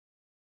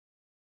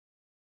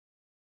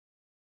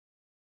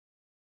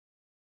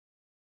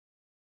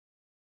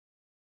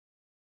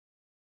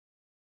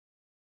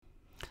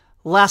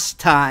Last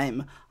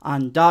time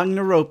on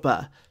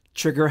Danganronpa,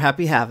 Trigger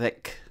Happy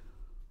Havoc.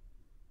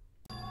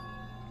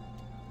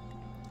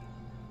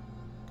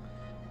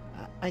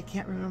 I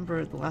can't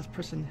remember the last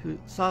person who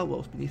saw a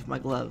wolf beneath my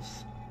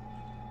gloves.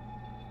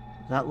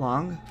 That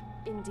long?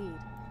 Indeed.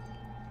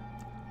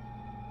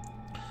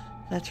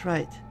 That's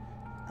right.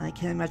 I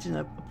can't imagine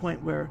a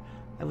point where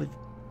I would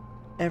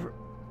ever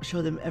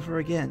show them ever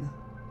again.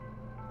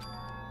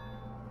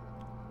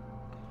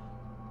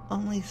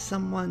 Only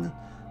someone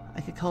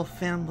I could call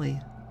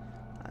family.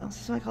 Only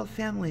someone I call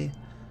family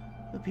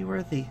would be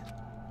worthy.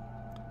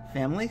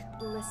 Family?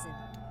 Listen.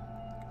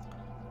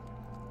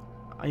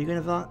 Are you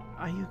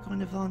going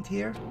to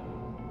volunteer?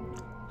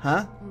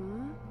 Huh?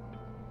 Hmm?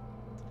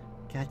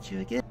 Got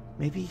you again?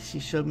 Maybe she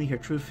showed me her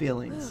true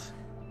feelings.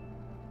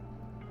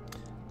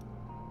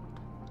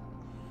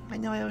 I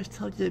know I always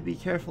told you to be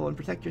careful and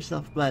protect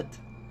yourself, but to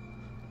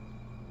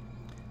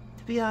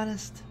be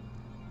honest,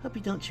 hope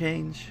you don't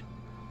change.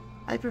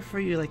 I prefer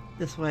you like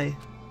this way.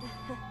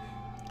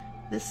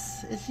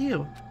 This is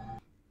you.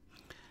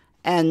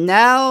 And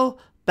now,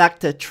 back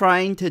to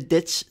trying to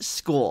ditch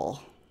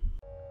school.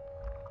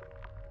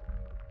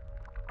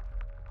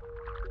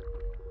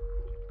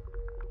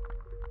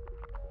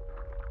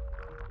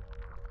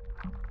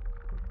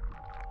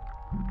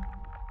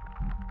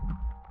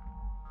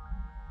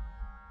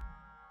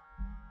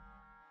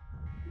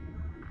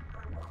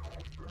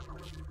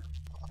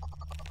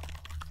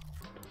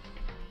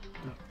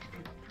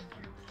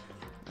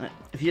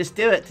 If you just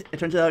do it, it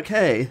turns out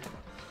okay.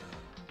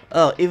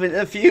 Oh, even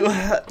if you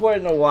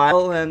weren't in a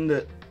while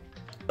and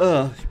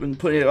you've been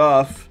putting it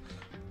off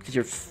because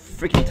you're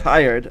freaking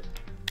tired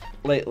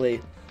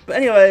lately. But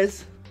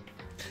anyways,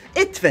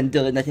 it's been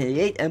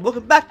Dylan1988 and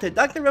welcome back to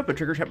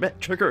Danganronpa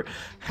Trigger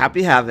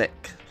Happy Havoc.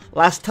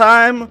 Last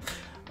time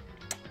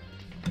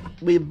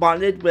we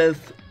bonded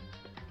with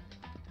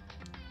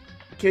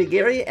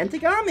Kirigiri and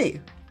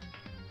Tagami.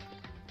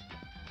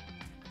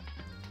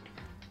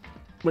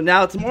 But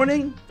now it's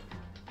morning.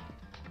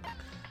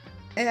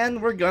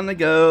 And we're gonna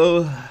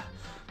go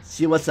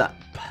see what's up.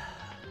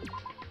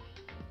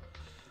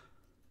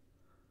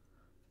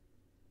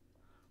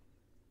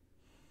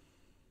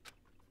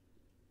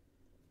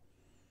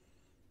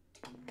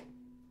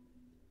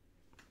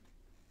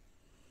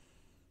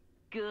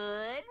 Good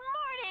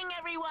morning,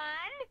 everyone!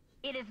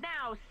 It is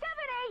now 7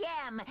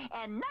 a.m.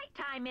 and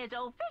nighttime is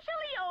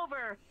officially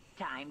over.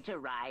 Time to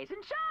rise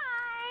and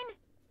shine!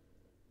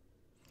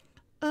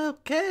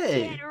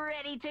 Okay. Get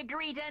ready to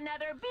greet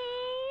another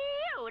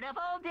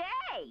beautiful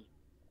day!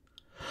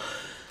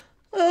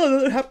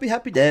 Oh,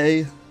 happy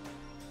day.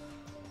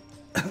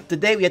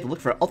 Today we have to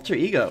look for alter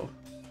ego.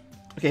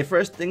 Okay,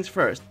 first things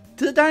first.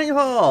 To the dining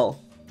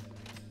hall!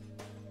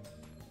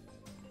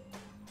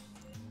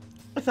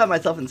 I found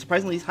myself in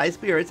surprisingly high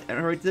spirits and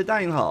hurried to the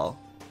dining hall.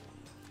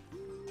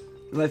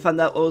 When I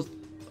found out what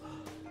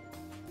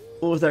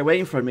was there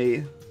waiting for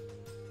me.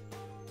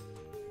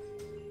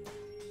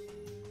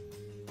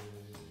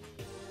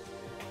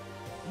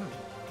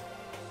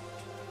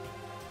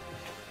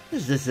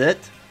 Is this it?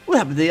 What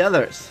happened to the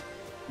others?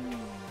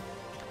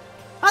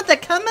 Aren't they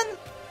coming?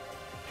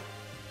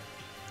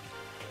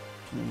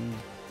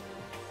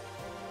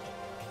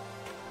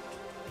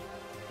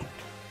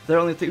 There are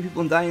only 3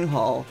 people in the dining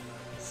hall.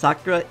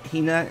 Sakura,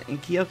 Hina, and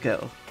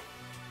Kyoko.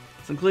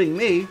 So including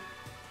me,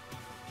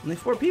 only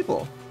 4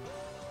 people.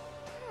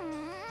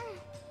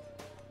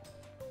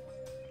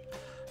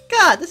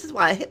 God, this is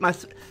why I hate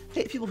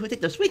people who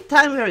take their sweet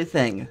time and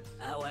everything.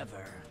 However,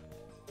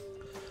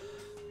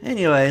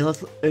 Anyway,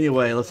 let's wait a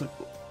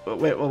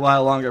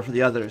while longer for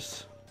the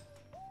others.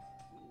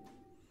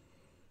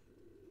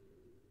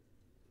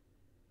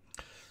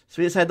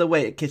 So we decided to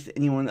wait in case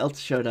anyone else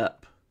showed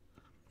up.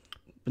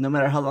 But no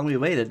matter how long we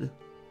waited.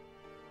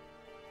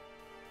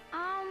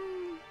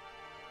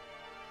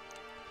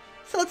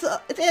 So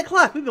it's 8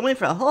 o'clock. We've been waiting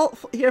for a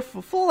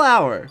full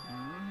hour.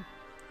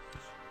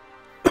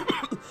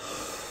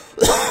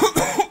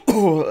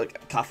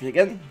 Coffee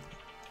again.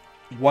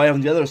 Why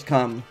haven't the others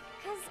come?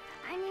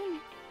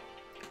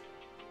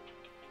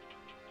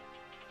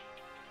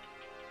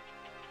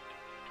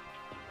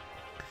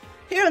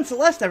 Here and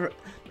Celeste never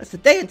missed a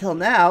day until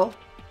now.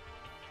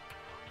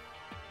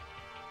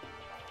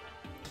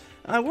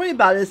 All I worry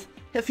about is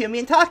Hifumi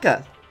and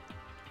Taka.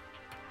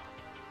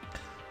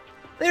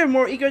 They are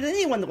more eager than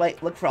anyone to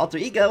look for alter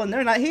ego, and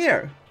they're not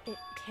here. It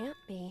can't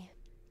be.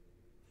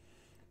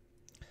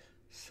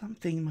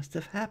 Something must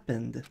have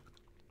happened.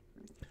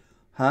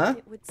 Huh?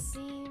 It would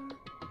seem...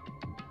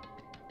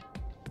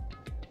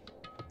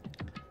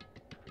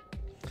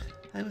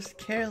 I was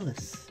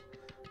careless.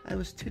 I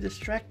was too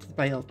distracted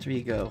by alter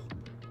ego.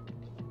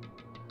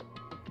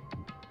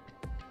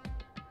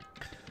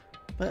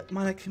 But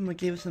Monokuma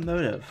gave us a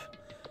motive.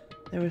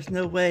 There was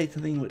no way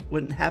something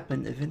wouldn't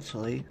happen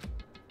eventually.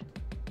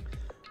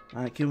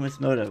 Monokuma's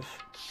motive.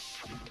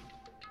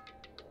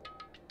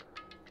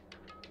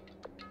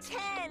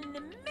 $10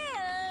 million!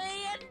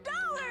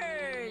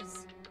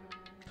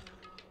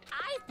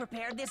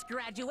 prepared this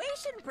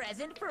graduation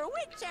present for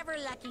whichever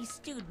lucky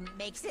student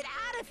makes it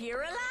out of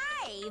here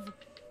alive.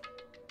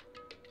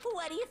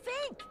 What do you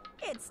think?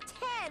 It's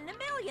 10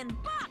 million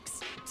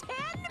bucks!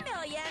 10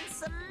 million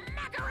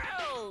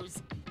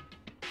smackaroos!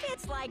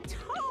 It's like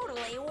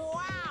totally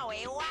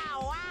wowie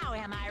wow wow,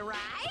 am I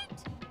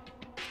right?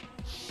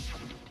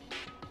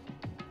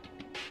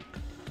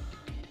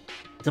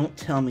 Don't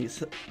tell me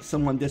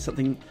someone did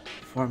something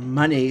for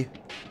money.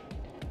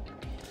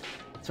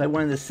 That's what I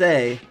wanted to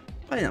say,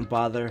 but I didn't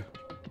bother.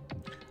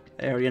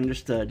 I already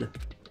understood.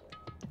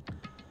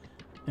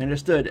 I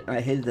understood, and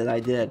I hated that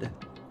I did. You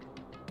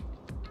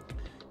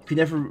can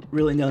never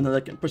really know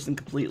another person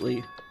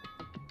completely.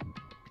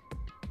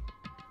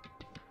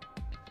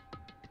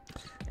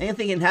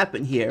 Anything can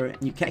happen here,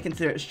 and you can't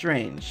consider it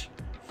strange.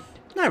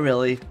 Not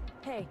really.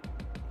 Hey.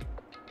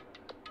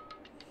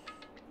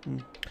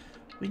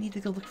 We need to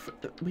go look for.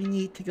 We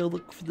need to go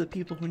look for the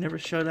people who never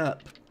showed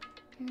up.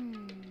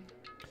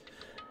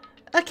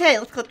 Okay,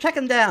 let's go track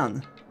them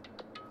down.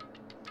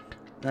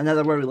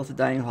 Another word, we left the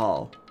dining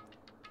hall.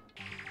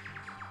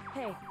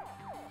 Hey.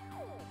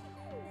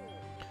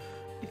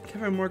 We can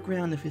cover more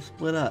ground if we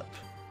split up.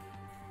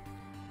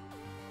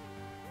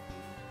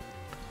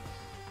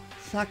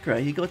 Sakura,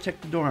 you go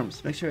check the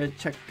dorms. Make sure I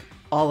check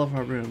all of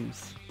our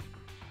rooms.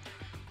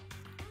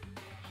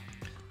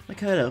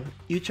 Makoto,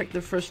 you check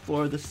the first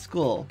floor of the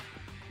school.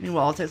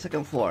 Meanwhile, I'll take the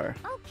second floor.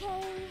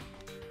 Okay.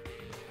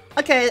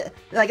 Okay,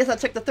 then I guess I'll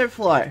check the third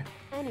floor.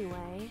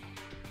 Anyway.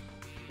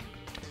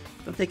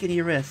 Don't take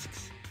any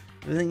risks.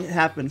 If anything that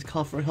happens,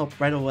 call for help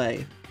right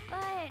away.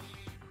 But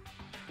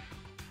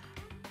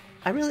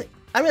I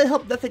really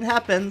hope nothing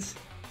happens.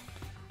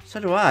 So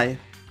do I.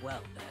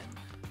 Well then.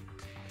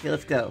 Okay,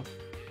 let's go.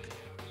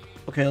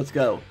 Okay, let's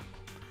go.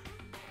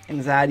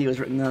 Anxiety was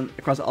written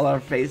across all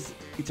our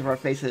each of our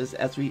faces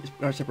as we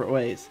went our separate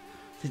ways.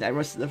 I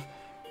rushed to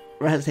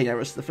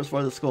the first floor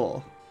of the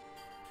school.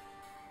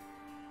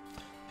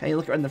 Okay,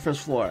 look around the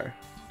first floor.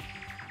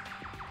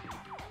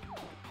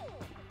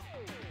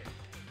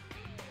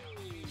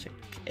 Check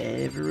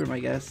every room, I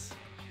guess.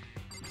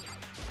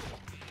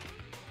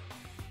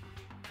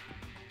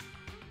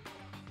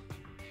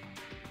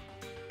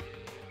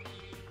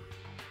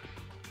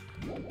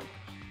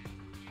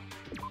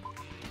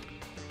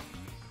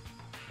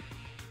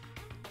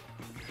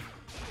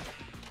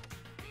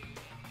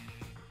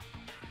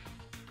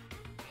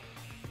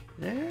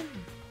 There.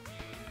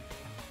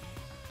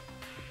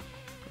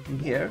 Nothing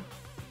here.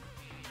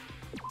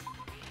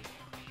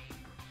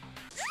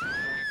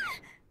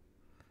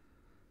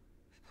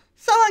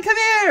 Someone come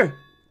here!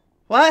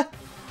 What?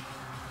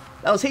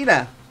 That was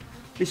Hina.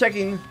 She's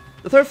checking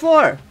the third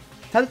floor.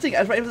 Time to think, I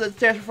was right for the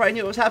stairs before I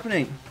knew what was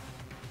happening.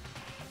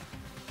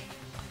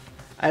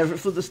 I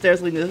flew the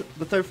stairs leading to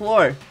the third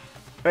floor.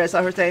 Right, I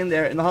saw her standing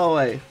there in the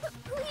hallway.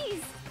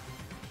 please.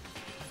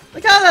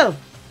 Mikado!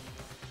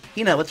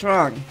 Hina, what's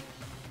wrong?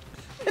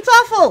 It's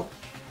awful!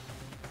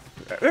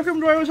 The rec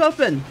room door was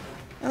open.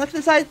 I looked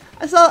inside.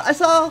 I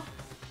saw.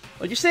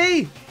 What'd you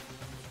see?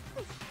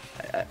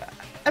 I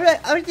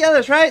read the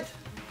others, right?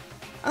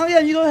 Oh yeah,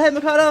 you go ahead,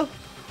 Mikado.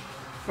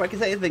 Before I can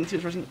say anything, she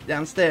was rushing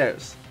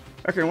downstairs.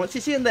 Rec room, what's he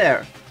seeing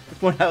there?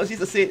 Before I was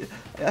used to see.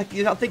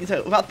 Without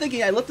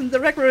thinking, I looked into the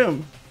rec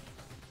room.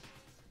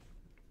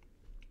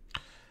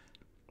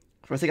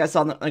 First thing I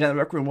saw in the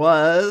rec room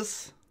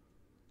was.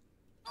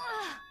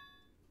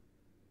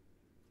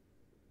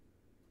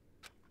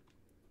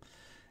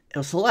 It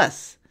was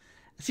Celeste.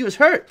 She was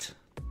hurt.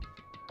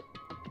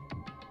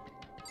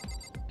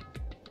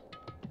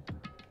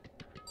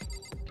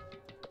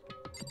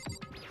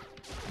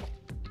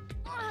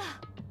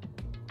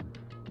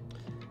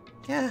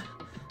 Yeah,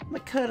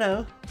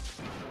 Makoto.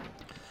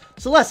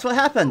 Celeste, what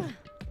happened?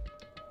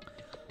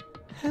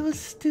 I was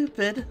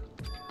stupid.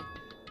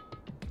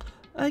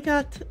 I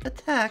got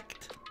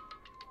attacked.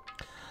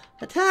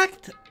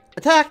 Attacked?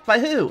 Attacked by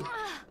who?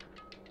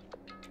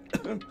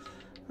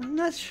 I'm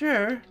not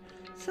sure.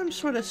 Some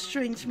sort of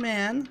strange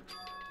man.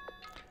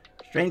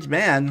 Strange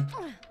man?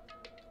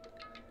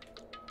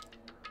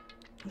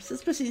 A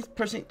suspicious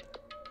person.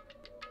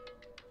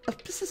 A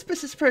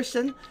suspicious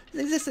person.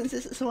 His existence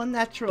is so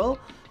unnatural,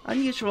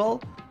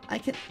 unusual. I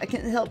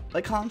can't help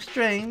but call him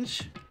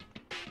strange.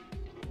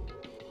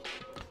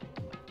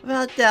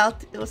 Without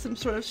doubt, it was some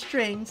sort of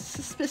strange,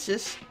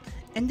 suspicious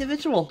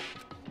individual.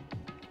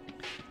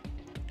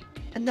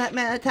 And that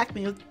man attacked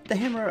me with the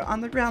hammer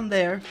on the ground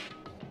there.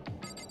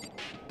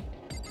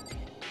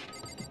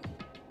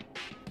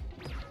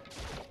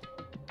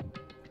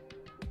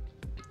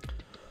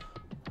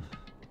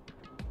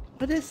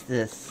 What is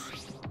this?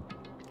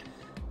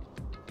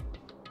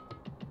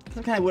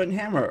 Some kind of wooden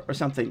hammer or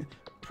something.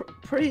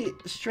 Pretty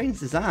strange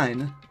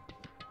design.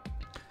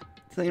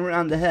 Something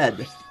around the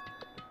head.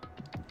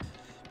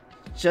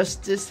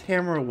 Just this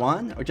hammer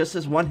one? Or just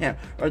this one hammer?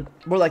 Or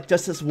more like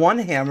just this one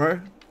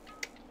hammer?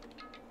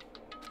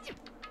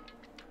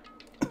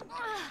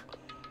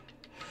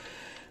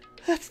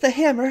 That's the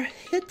hammer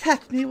he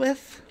attacked me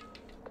with.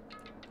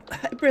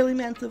 I barely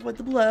managed to avoid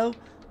the blow,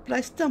 but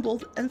I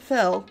stumbled and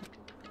fell.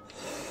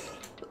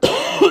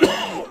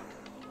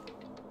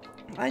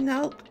 I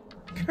now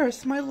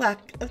curse my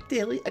lack of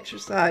daily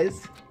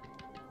exercise.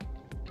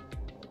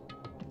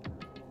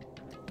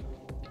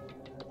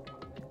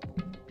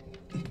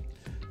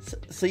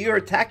 So you were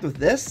attacked with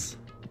this?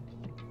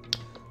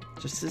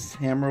 Just this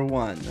hammer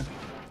 1.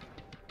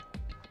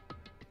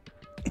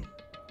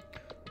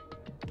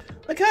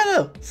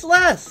 Mikado!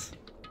 Celeste!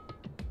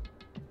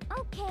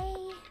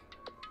 Okay.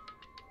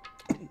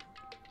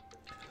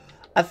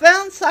 I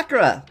found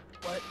Sakura!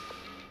 What?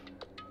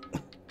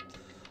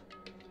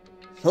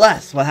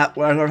 Celeste, what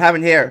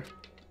happened here?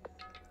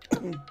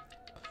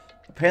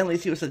 Apparently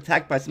she was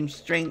attacked by some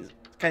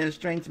kind of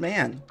strange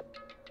man.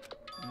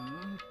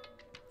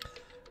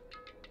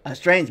 A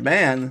strange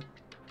man?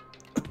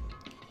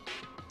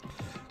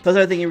 Tell us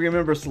everything you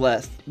remember,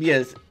 Celeste. Be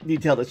as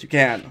detailed as you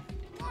can.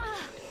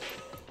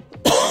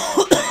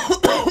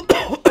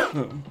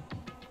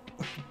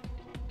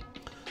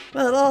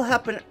 Well, it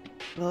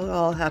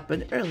all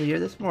happened earlier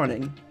this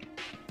morning.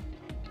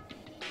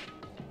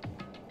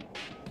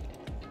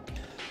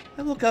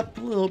 I woke up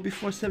a little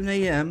before 7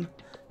 a.m.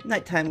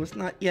 Nighttime was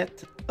not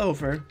yet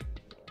over.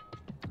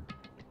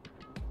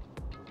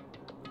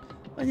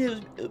 I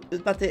knew it was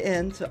about to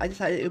end, so I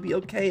decided it would be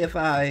okay if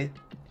I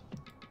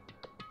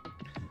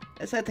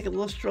decided to take a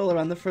little stroll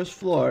around the first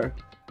floor.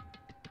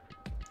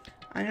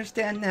 I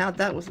understand now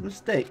that was a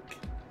mistake.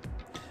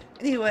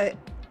 Anyway,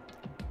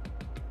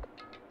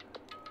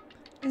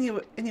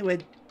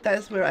 that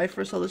is where I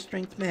first saw the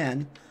strange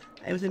man.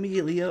 I was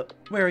immediately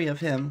wary of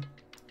him.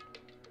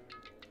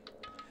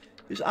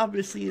 He was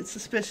obviously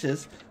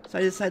suspicious, so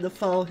I decided to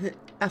follow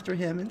after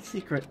him in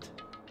secret.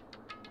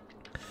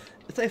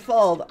 As I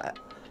followed,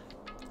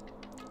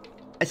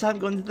 I saw him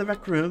go into the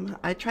rec room.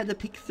 I tried to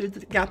peek through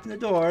the gap in the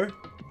door.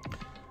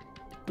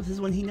 This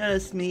is when he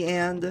noticed me,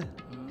 and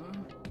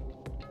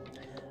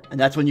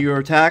that's when you were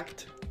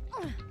attacked?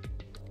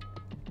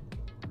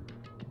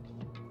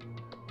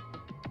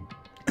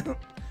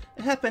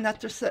 It happened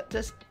after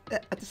just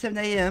after 7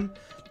 a.m.,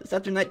 just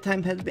after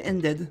nighttime had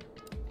ended.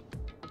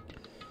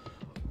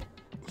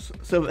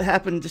 So it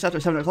happened just after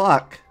 7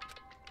 o'clock.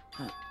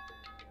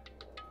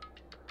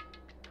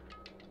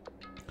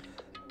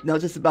 No,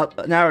 just about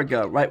an hour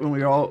ago, right when we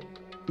were all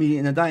meeting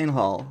in the dining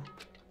hall.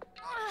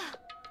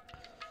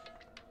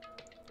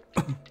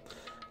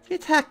 The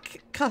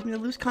attack caused me to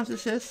lose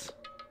consciousness,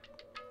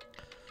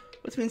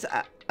 which means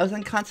I was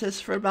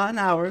unconscious for about an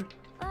hour.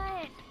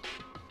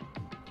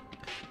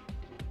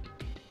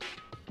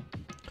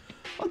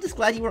 I'm just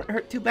glad you weren't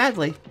hurt too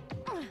badly.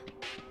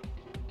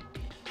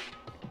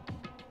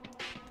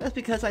 That's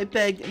because I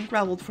begged and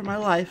groveled for my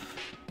life.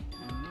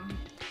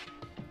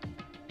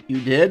 You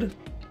did?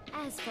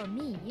 As for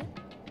me,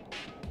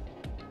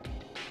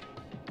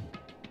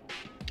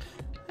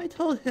 I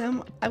told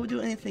him I would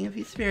do anything if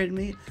he spared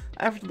me.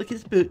 I offered to lick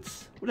his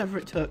boots, whatever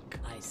it took.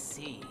 I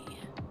see.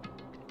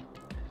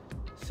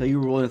 So you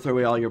were willing to throw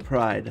away all your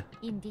pride.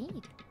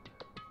 indeed.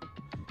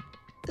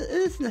 It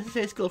is a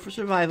necessary skill for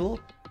survival.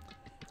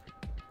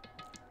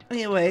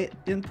 Anyway,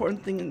 the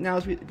important thing now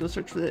is we go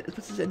search for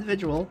this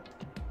individual.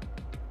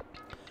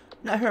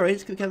 Now hurry,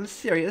 this could become a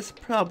serious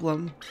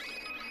problem.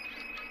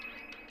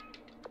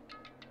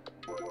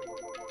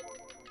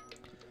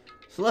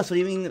 Celeste, what do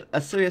you mean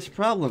a serious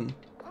problem?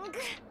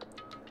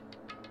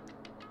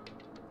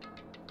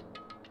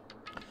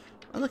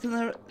 I looked in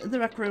the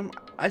rec room.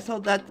 I saw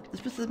that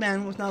this specific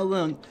man was not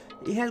alone.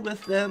 He had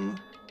with them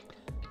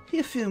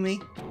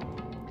Hifumi.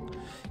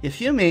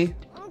 Hifumi?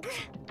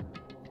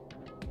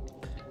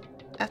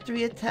 After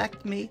he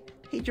attacked me,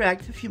 he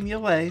dragged Hifumi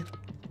away.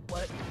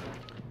 What?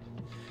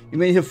 You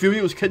mean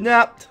Hifumi was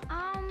kidnapped?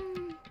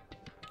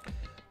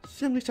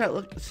 Shouldn't we start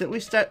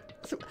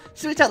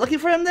looking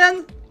for him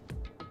then?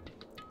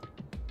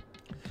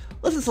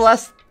 Listen,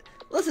 Celeste.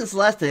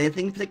 Did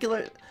anything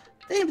particular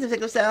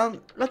sound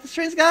about the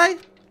strange guy?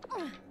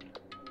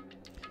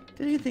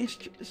 Did anything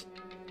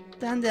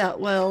stand out?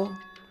 Well,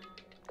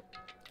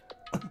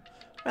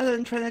 rather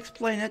than trying to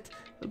explain it,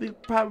 it would be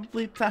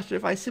probably faster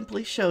if I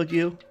simply showed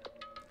you.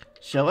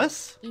 Show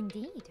us?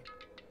 Indeed.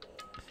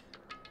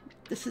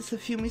 This is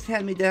Hifumi's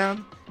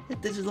hand-me-down, a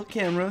digital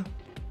camera.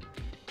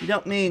 You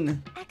don't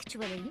mean...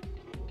 Actually,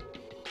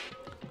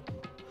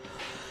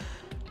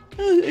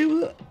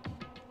 I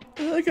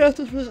got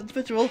this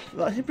individual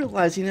without him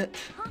realizing it.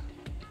 Huh?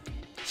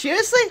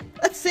 Seriously?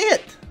 Let's see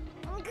it!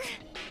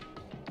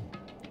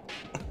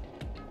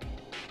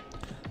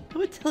 I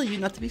would tell you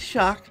not to be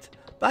shocked,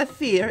 but I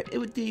fear it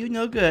would do you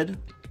no good.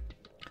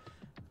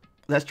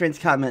 That strange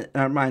comment in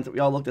our minds that we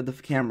all looked at the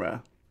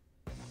camera.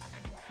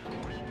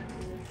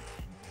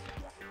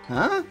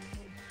 Huh?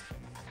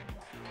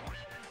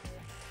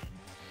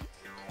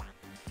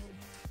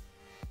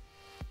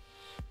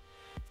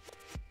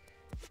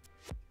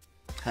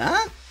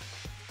 Huh?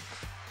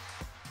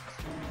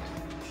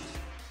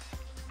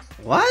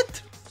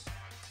 What?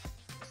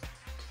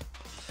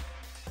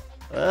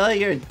 Well,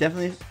 you're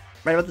definitely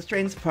right about the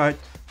strange part.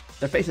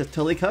 Their face is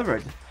totally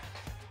covered.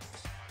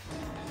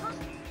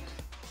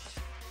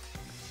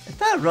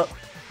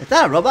 Is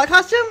that a robot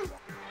costume?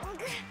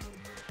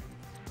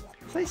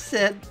 As I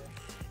said,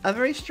 a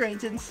very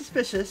strange and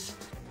suspicious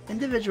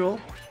individual.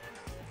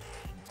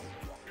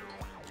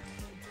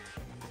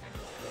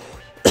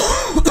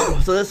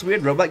 So this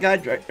weird robot guy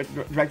dragged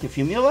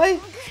Yafumi away?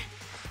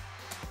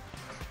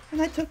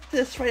 And I took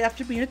this right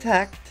after being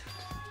attacked.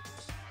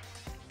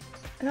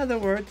 In other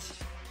words,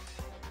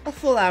 a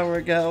full hour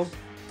ago.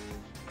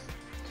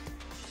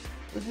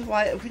 This is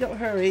why if we don't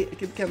hurry, it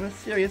could become a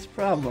serious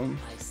problem.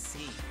 I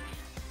see.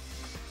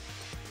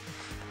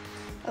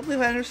 I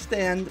believe I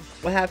understand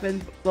what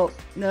happened. Well,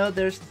 no,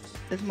 there's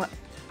much.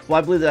 Well,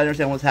 I believe that I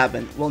understand what's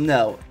happened. Well,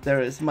 no,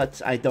 there is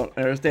much I don't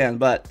understand,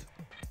 but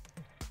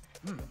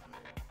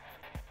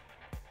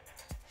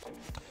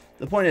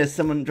the point is,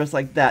 someone dressed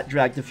like that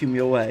dragged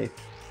Yafumi away.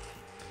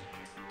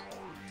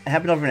 It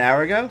happened over an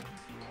hour ago?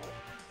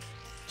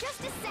 Just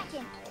a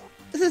second.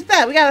 This is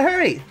bad, we gotta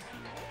hurry!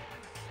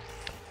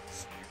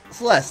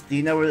 Celeste, do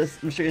you know where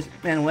this mysterious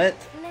man went?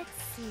 Let's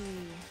see.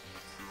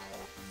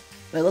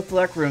 When they left the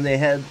locker room, they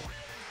had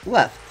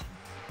left.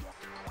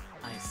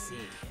 I see.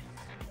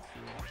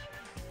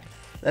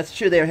 That's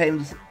true, they were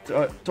heading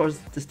towards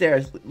the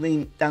stairs,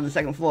 leading down the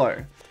second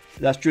floor.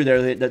 That's true,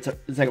 they're heading to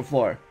the second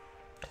floor.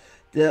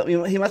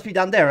 He must be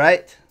down there,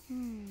 right?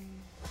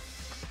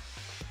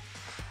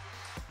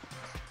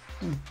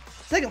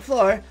 Second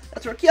floor?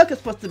 That's where Kyoko's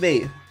supposed to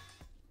be.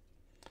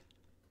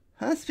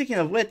 Huh? Speaking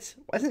of which,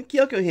 why isn't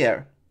Kyoko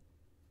here?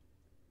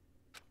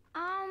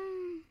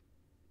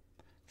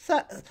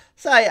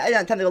 Sorry, I didn't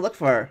have time to go look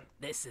for her.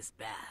 This is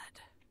bad.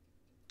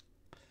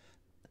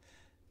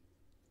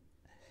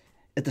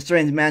 If the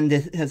strange man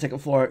did hit the second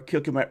floor,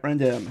 Kyoko might run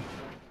into him.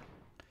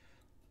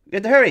 We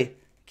have to hurry!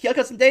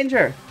 Kyoko's in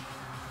danger!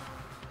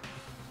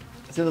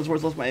 As soon as those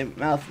words left my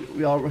mouth,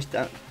 we all rushed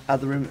out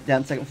of the room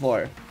down the second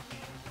floor.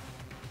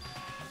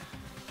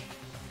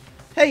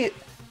 Hey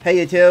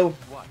you two!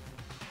 What?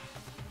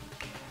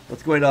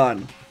 What's going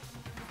on?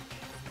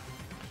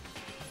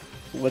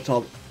 What's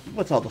all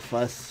the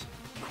fuss?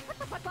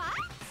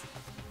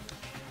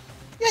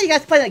 Yeah, you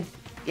guys playing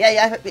you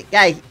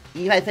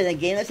guys playing a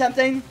game or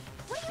something?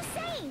 What are you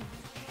saying?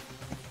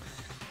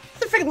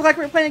 Does it freaking look like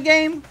we're playing a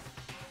game?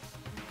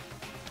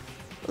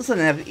 Listen,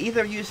 have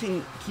either of you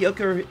seen Kyoko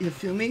or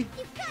Yafumi?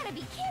 You've gotta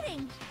be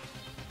kidding.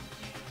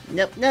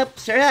 Nope,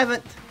 sure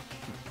haven't.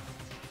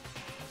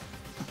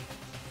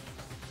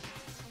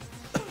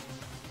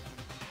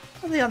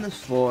 Are they on this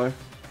floor?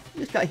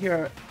 We just got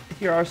here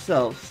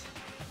ourselves.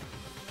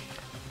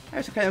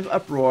 There's a kind of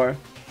uproar,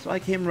 so I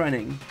came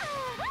running.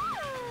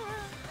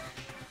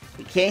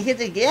 We can't get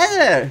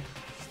together!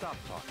 Stop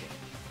talking.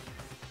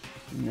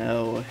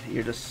 No,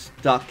 you're just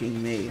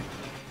stalking me.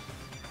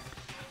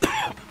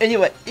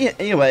 Anyway,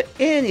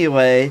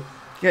 you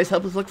guys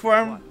help us look for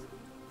him? What?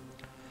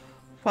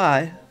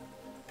 Why?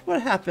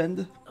 What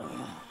happened?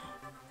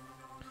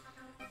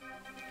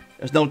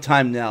 There's no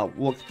time now.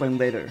 We'll explain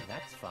later.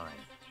 That's fine.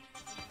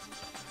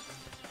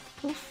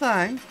 Well,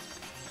 fine.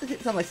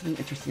 It sounds like something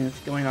interesting is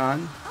going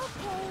on.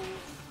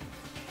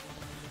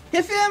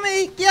 Okay.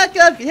 Yafumi!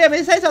 Kyoko! Can you hear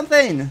me? Say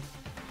something!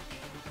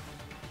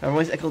 Her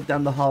voice echoed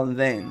down the hall in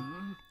vain.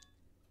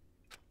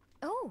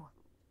 Oh.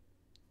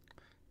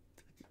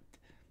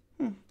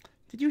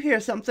 Did you hear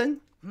something?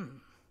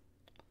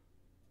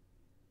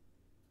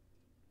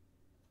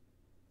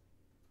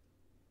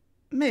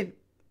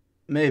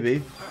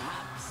 Maybe.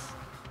 Perhaps.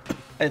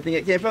 I think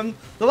it came from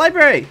the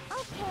library!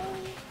 Okay.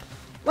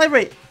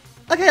 Library!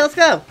 Okay, let's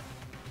go!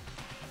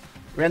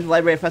 We're in the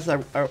library as fast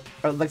as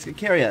our legs can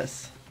carry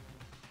us.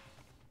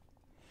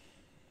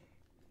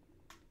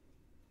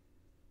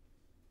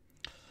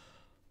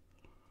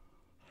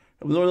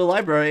 We go to the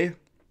library.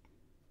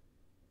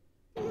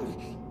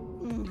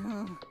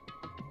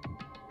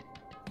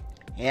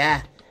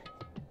 Yeah,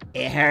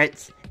 it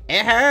hurts.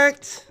 It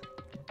hurts!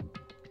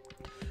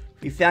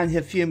 We found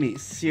Hifumi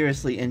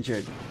seriously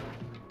injured.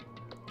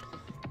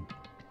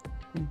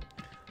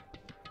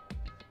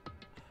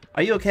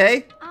 Are you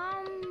okay?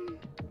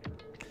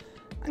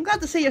 I'm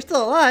glad to see you're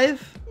still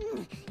alive.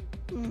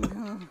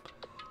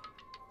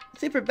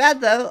 Super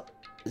bad though.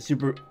 It's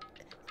super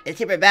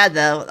bad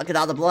though. Look at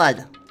all the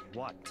blood.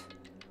 What?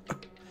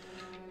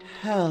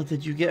 How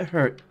did you get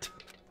hurt?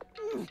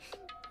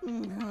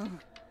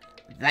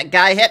 That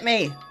guy hit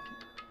me.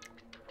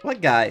 What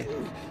guy?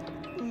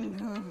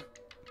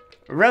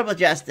 Rebel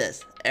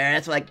Justice.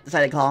 That's what I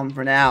decided to call him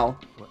for now.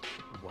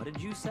 What did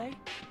you say?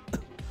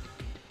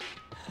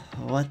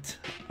 What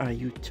are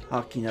you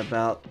talking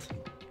about?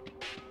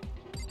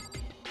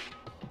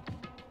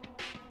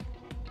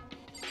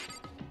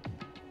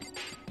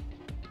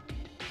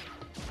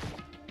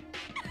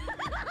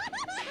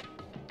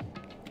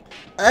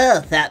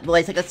 Oh, that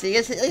boy took a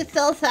serious. It's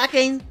still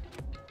attacking.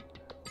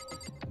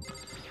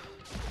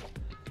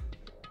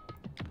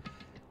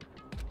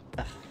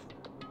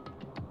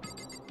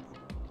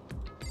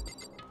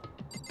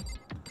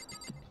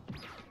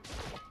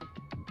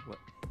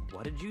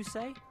 What did you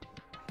say?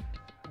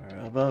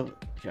 Robo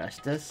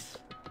Justice.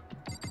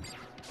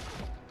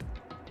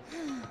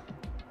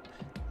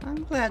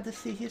 I'm glad to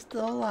see he's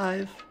still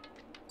alive.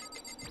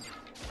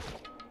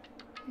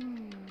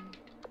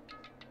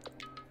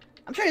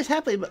 I'm sure he's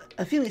happy, but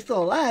I feel he's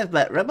still alive.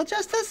 But Rebel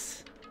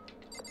Justice?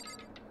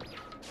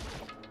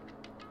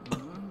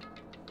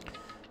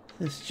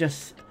 This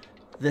just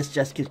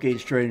keeps getting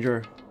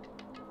stranger.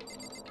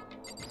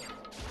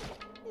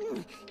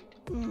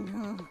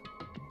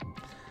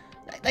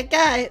 That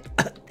guy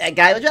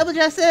with Rebel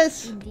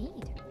Justice. Indeed.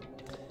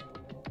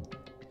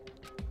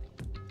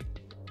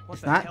 What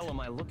It's the not. hell am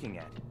I looking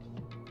at?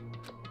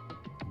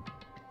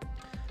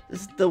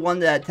 This is the one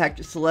that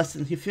attacked Celeste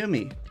and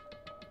Hifumi.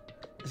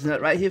 Isn't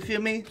that right,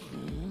 Hifumi?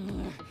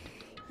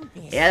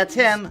 Yeah, that's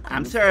him.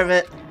 I'm sure of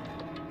it.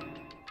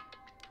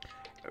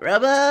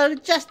 Rebel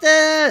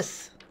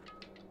Justice!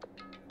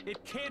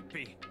 It can't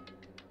be.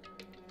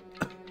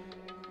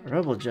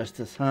 Rebel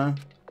Justice, huh?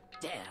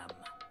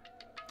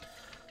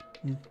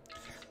 Damn.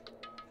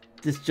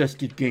 This just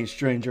keeps getting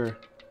stranger.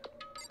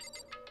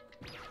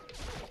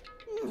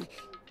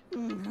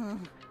 You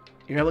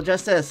Rebel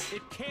Justice?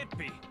 It can't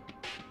be.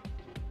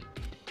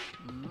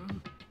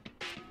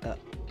 Right.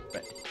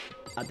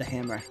 The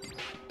hammer.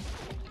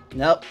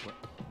 Nope.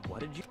 What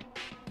did you...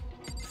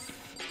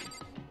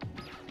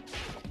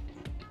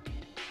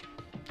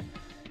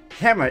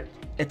 Hammer.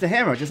 It's a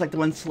hammer, just like the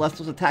one Celeste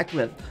was attacked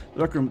with.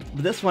 Look,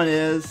 this one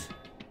is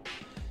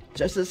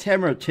Justice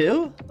Hammer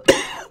 2?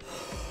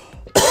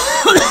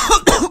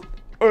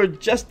 Or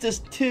Justice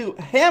 2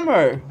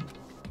 Hammer!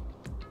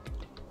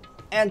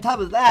 And on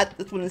top of that,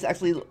 this one is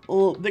actually a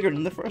little bigger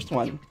than the first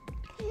one.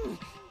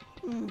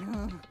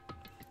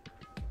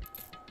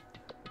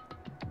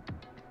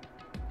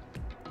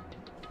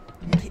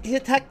 He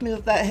attacked me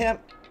with that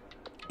hammer.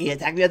 He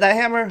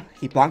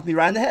bonked me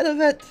right in the head of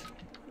it.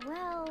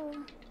 Well,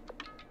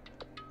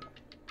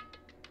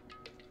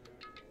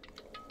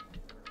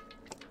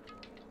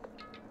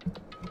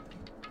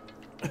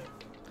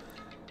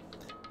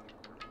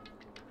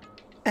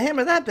 A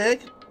hammer that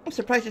big? I'm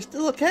surprised you're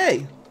still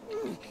okay.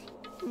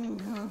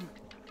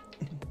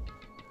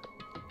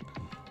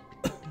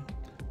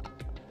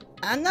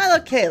 I'm not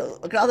okay.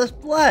 Look at all this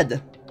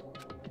blood.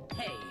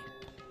 Hey,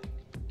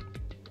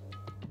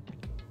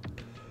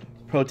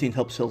 Protein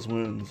helps heal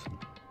wounds.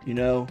 You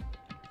know?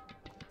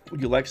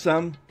 Would you like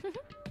some?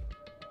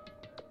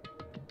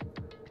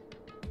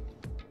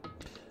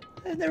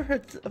 I've never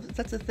heard of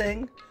such a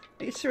thing.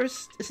 Are you sure it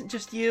isn't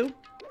just you?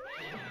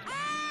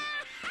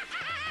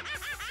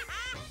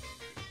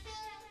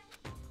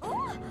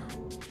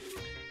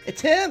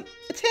 It's him!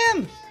 It's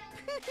him!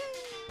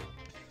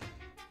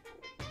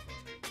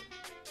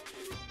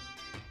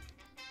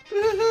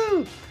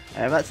 Woohoo!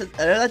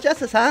 About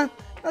justice, huh?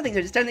 I think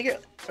they're just starting to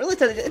get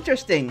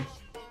interesting.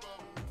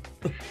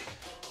 What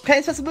kind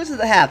of special boosts does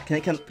it have? Can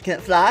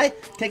it fly?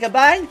 Can it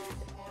combine?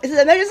 Is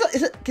it a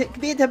Megazord? Can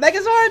it be into a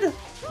Megazord?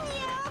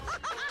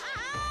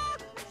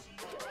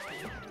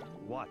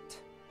 What?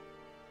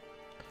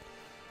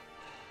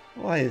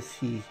 Why is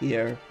he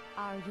here?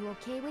 are you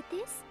okay with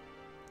this?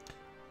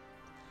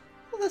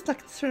 Well, let's not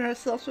concern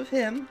ourselves with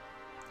him.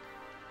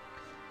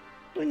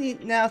 We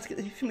need now to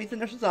get to meet the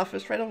nurse's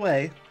office right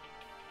away.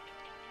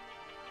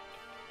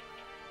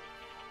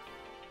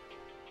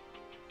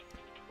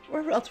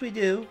 Whatever else we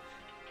do,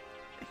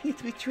 he needs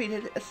to be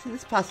treated as soon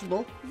as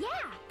possible. Yeah.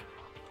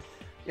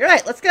 You're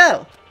right, let's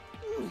go!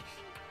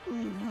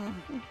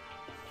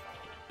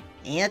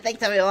 Yeah,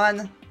 thanks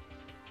everyone!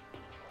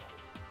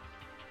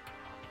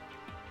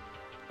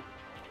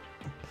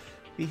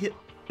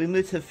 We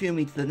moved to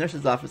Fumi to the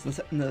nurse's office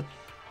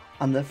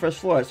on the first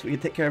floor so we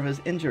could take care of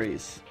his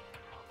injuries.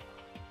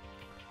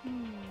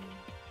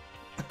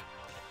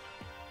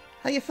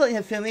 How you feeling,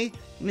 Hifumi?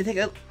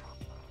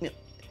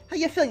 How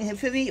you feeling,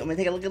 Hifumi? Want me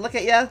to take a look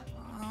at ya?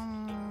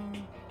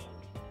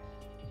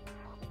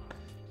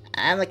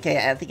 I'm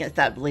okay. I think I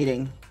stopped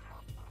bleeding.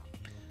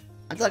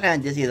 I'm still kind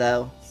of dizzy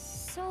though.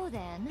 So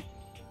then,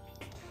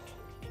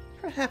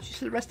 Perhaps you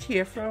should rest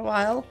here for a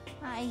while.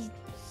 I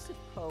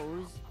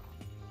suppose.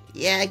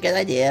 Yeah, good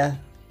idea.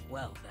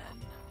 Well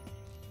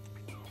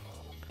then.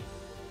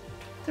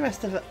 The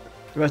rest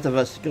of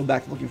us go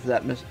back looking for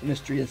that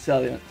mystery and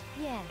salient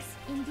yes,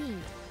 indeed.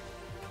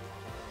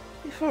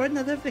 before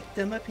another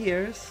victim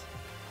appears.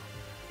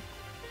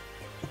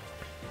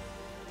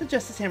 The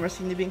Justice Hammer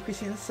seem to be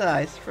increasing in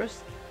size.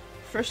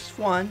 First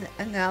one,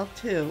 and now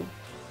two.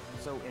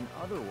 So, in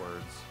other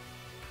words,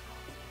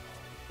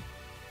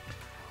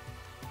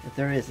 If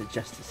there is a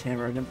Justice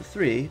Hammer number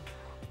 3,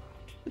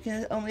 we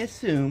can only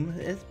assume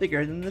it's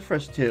bigger than the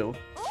first two.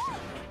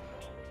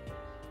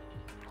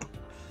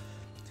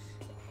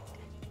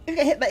 If you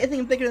get hit by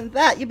anything bigger than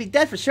that, you'd be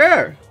dead for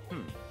sure!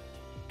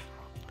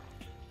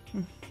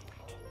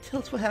 Tell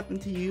us what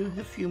happened to you,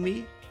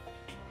 Hifumi.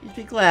 You'd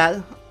be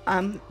glad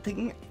I'm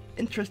taking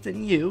interest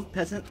in you,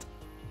 peasant.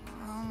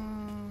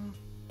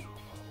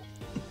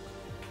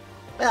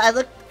 Well, I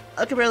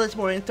looked around this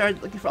morning and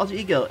started looking for alter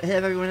ego ahead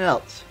of everyone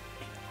else.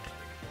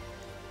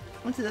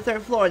 Went to the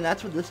 3rd floor, and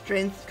that's where the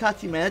strange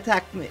costume man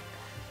attacked me.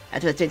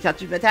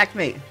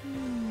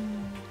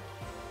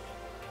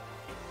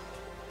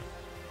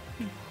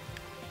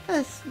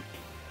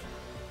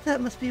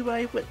 That must be what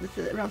I witnessed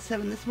at around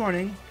 7 this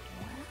morning.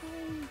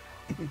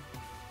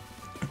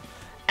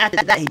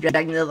 After that, he dragged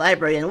back into the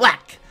library and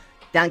whack!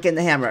 Down came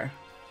the hammer.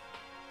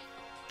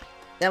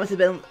 That must have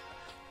been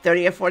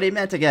 30 or 40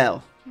 minutes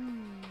ago.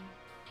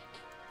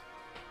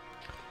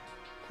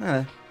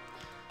 Huh.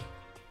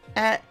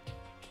 At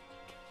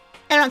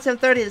around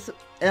 7:30,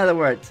 in other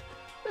words.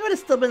 We would have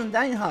still been in the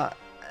dining hall.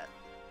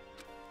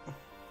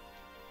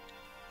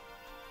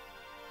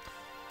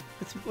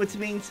 Which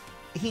means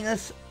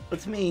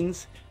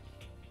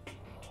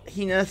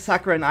Hina,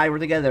 Sakura, and I were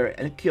together,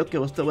 and Kyoko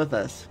was still with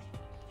us.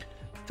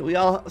 So we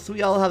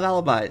all have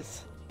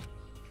alibis.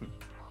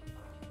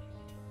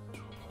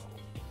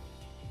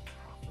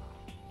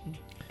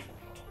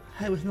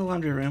 I was in the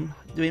laundry room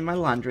doing my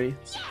laundry.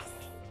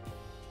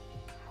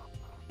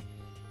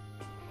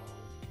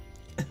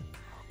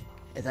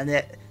 It's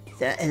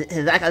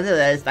back under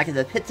there. It's back in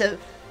the pits of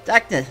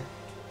darkness,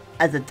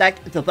 as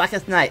the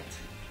blackest night.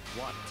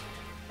 What?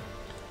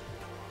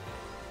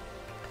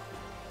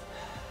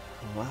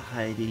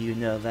 Why do you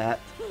know that?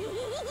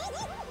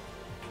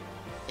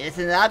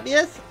 Isn't it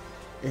obvious?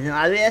 Isn't it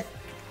obvious?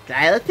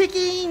 Style of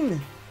picking!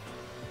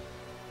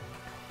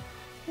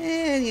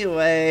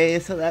 Anyway,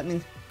 so that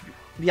means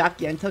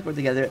Byakuya and Toko were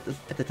together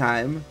at the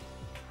time.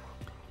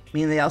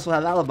 Meaning they also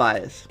have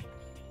alibis.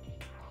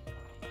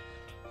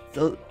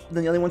 So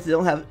then the only ones that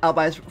don't have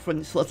alibis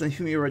from Celeste and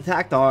Fumi were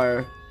attacked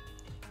are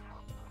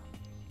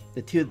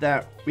the two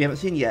that we haven't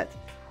seen yet.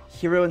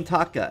 Hiro and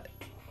Taka.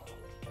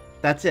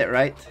 That's it,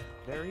 right?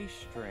 Very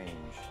strange.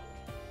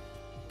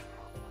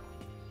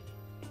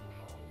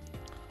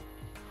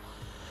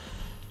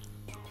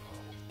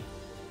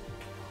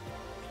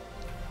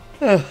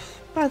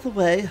 By the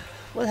way,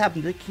 what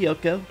happened to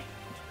Kyoko?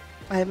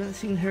 I haven't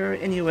seen her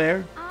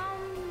anywhere.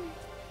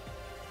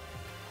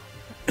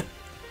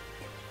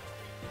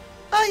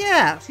 Oh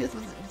yeah, she was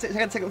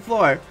second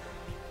floor.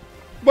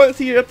 Won't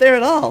see her up there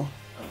at all.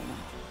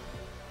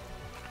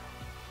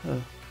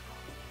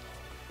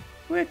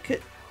 Where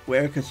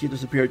could she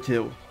disappear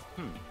to?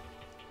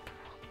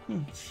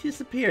 She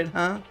disappeared,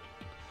 huh?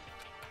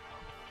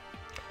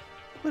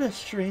 What a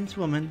strange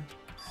woman.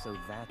 So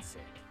that's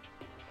it.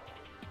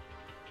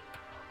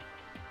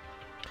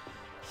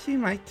 She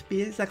might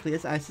be exactly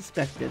as I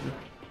suspected.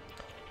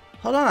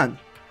 Hold on.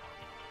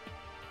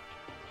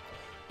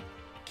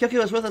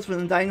 Kyoko was with us in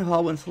the dining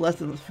hall when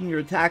Celeste and Fumi were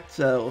attacked,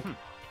 so...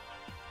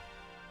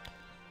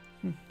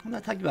 I'm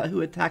not talking about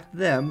who attacked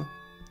them.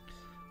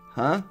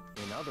 Huh?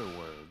 In other words...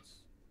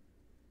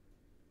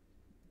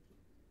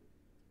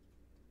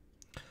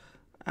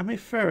 I'm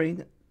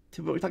referring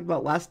to what we talked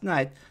about last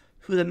night,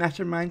 who the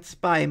mastermind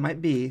spy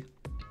might be.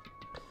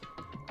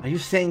 Are you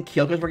saying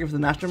Kyoko's working for the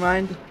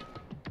mastermind?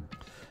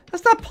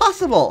 That's not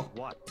possible!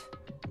 What?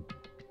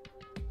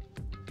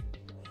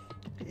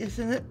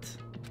 Isn't it?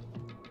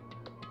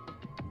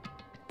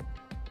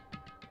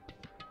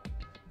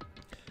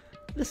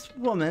 This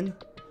woman,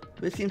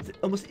 who seems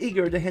almost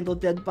eager to handle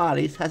dead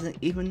bodies, hasn't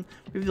even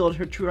revealed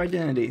her true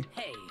identity.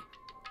 Hey!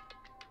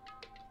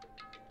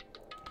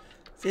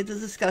 Save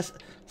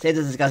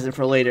the discussion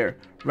for later.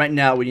 Right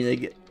now, we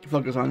need to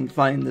focus on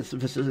finding this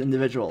vicious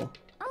individual.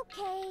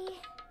 Okay.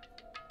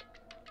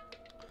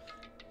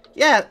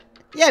 Yeah,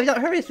 if you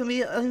don't hurry, there's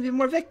gonna be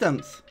more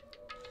victims.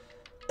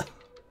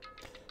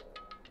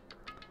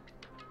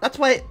 That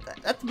might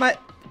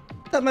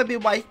be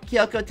why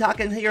Kyoko,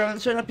 Taka, and Hiro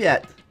haven't shown up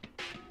yet.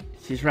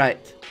 She's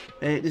right.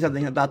 We need to do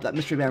something about that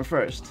mystery man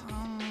first.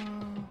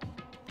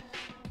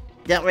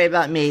 Don't worry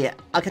about me.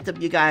 I'll catch up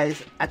with you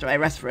guys after I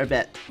rest for a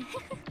bit.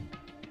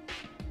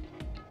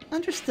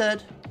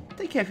 Understood.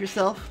 Take care of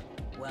yourself.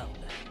 Well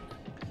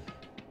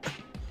then.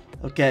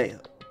 Okay,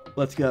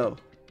 let's go.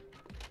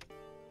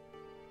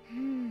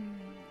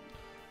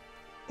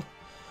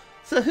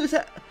 So who's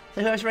that?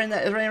 So who's running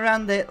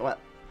around the what?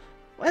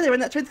 Why are they wearing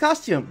that twins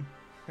costume?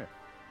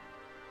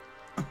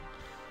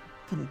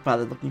 Don't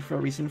bother looking for a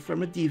reason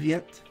from a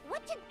deviant.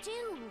 What to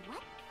do?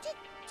 What to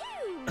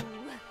do?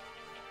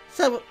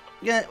 So,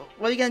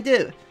 what are you gonna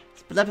do?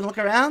 Split up and look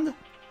around?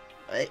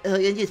 Are you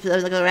gonna do split up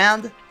and look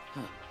around?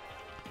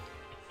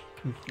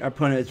 Our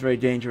opponent is very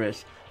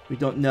dangerous. We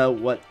don't know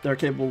what they're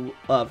capable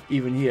of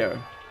even here.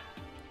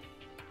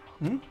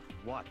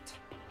 What?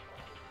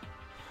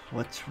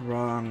 What's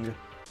wrong?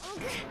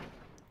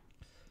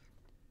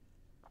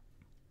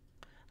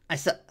 I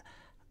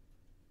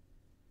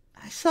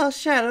saw a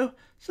shadow.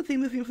 Something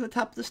moving from the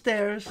top of the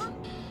stairs.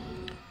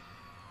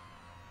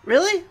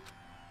 Really?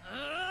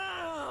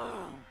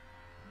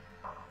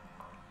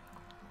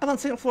 I'm on the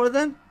second floor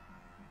then?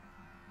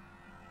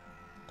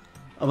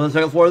 I'm on the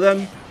second floor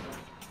then?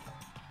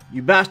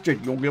 You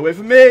bastard, don't get away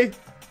from me!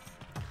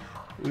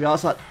 We all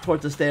saw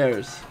towards the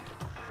stairs.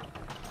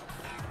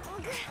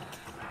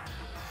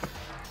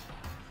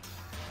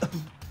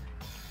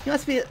 You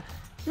must be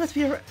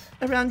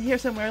around here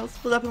somewhere. Let's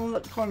split up in the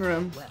corner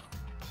room. Well.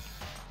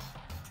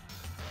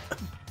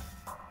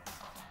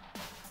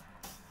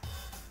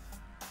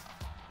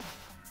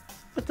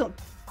 But don't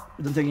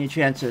take any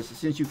chances. As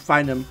soon as you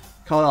find him,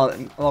 call out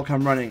and I'll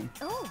come running.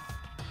 Oh.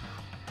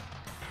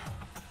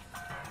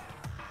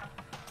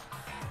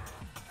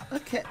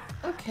 Okay,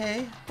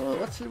 okay. Well,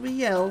 what should we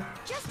yell?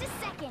 Just a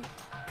second.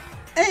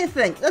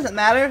 Anything, doesn't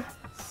matter.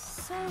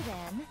 So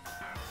then,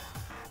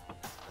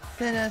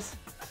 Finish.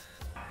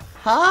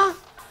 Huh?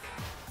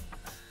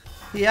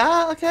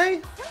 Yeah, okay.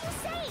 what are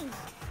you saying?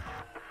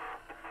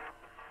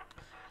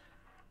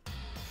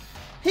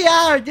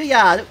 Yeah, or do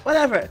ya?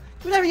 Whatever.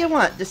 Whatever you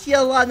want. Just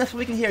yell loud enough so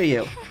we can hear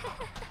you.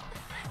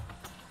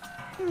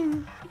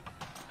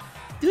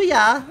 Do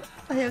ya?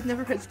 I have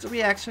never heard such a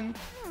reaction.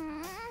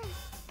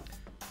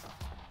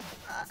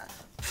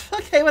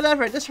 Okay,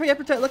 whatever. Just hurry up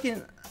and start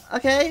looking.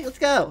 Okay, let's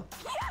go.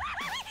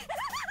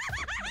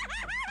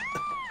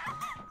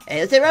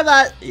 Hey, it's a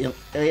robot. You're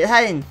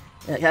hiding.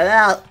 Come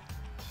out.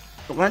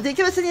 One thing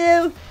missing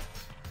you.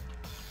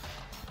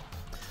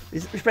 We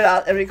spread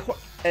out any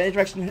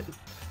direction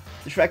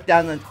to track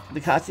down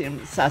the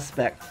costume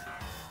suspect.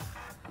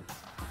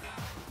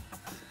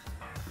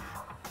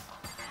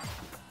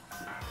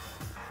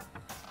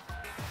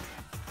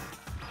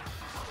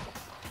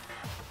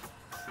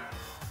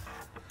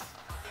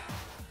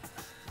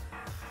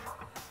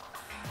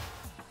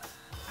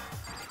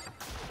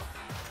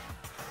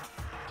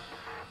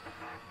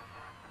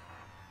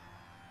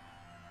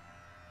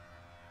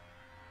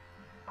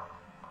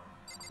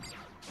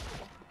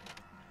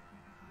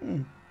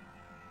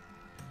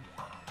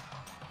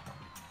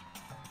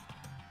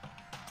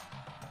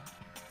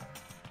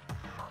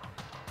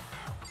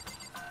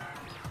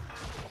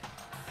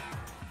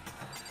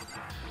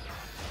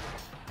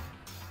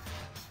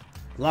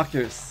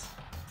 Lockers.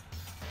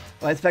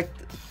 Well, I expect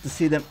to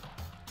see them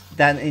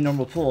down in a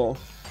normal pool.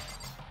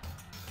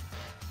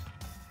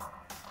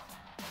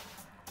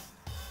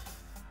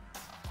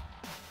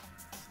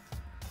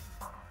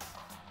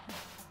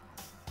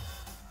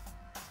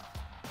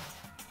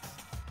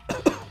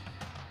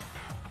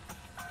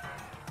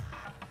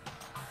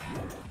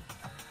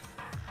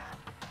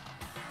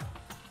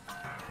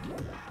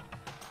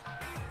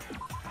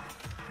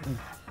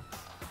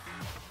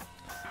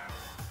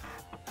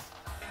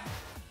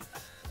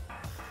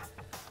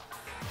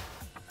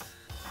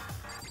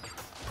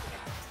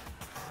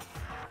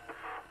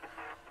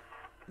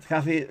 The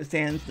coffee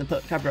stands, the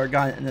copper are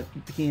gone, and the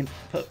bikini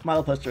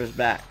model poster is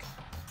back.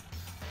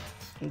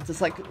 It's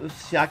just like with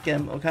Shiaka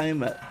and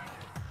Okami,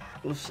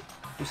 with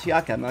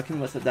Shiaka, Okami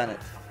must have done it.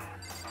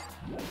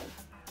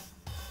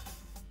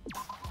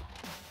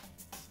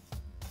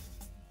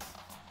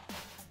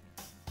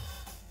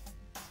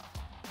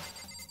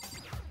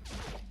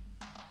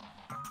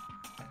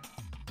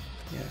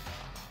 Yeah.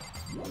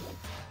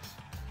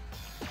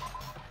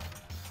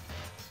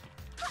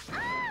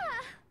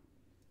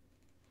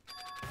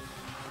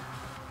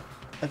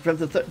 From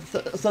the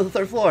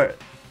third floor.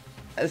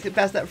 I just get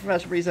past that for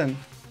some reason.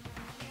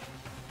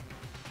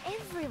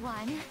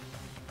 Everyone.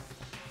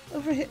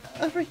 Over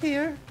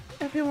here,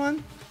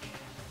 everyone.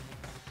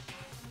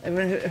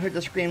 Everyone who heard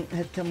the scream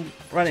had come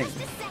running. Just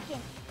a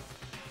second.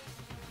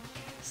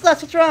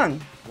 Sluts, what's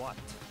wrong? What?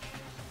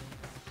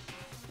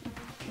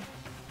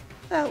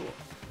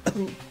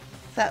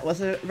 That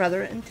was a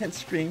rather intense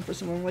scream for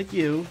someone like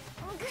you.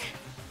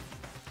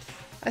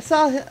 I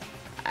saw him.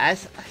 I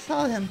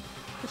saw him.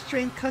 A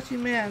strange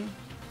costume man.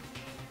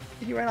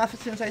 He ran off as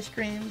soon as I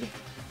screamed.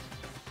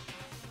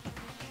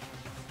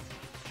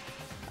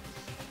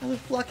 I was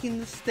blocking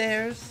the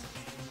stairs,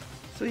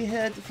 so he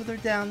headed further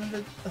down in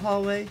the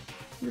hallway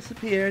and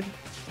disappeared.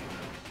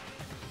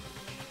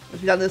 Let's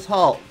be down this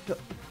hall. Come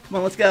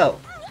on, let's go.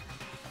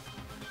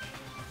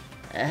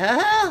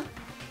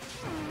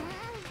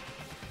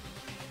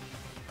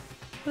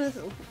 What is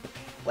it?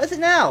 What is it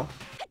now?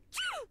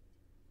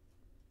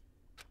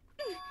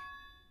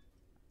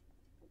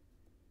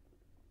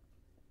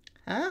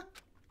 Huh?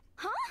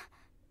 Huh?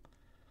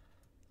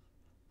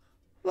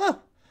 Whoa!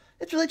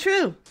 It's really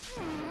true!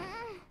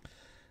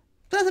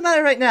 Doesn't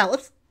matter right now,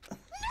 let's...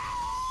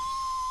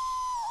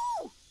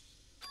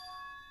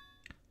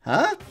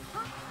 Huh?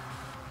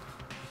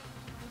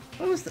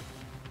 What was that?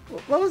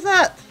 What was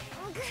that?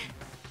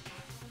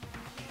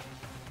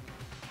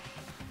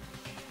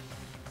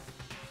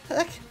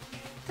 That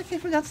came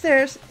from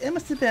downstairs. It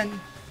must have been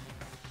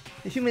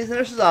the human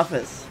nurse's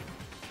office.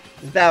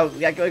 Now we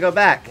gotta go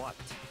back. What?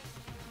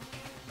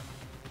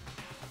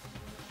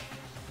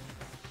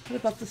 What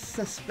about the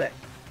suspect?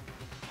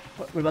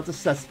 What about the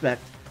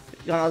suspect?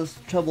 You got all this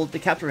trouble to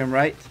capture him,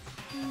 right?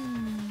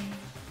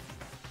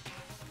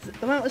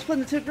 The one was split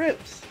into two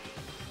groups.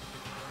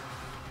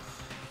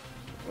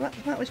 The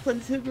one was split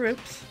into two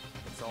groups.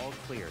 It's all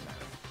clear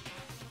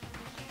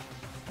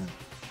now.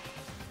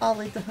 I'll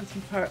lead the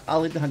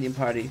hunting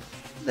party.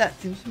 That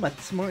seems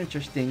much more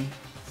interesting.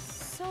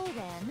 So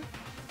then,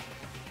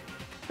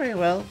 Very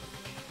well.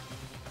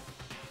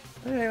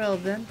 Very well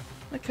then.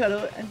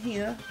 Makoto and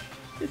Hina,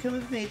 you come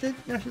with me to the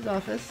nurse's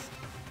office.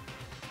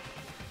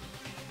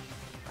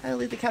 I'll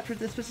lead the capture of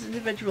this specific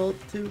individual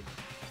to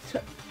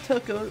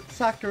Toko,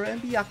 Sakura,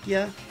 and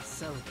Byakuya.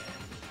 So then.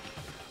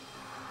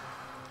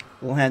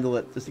 We'll handle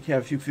it. Just take care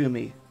of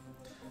Fufumi.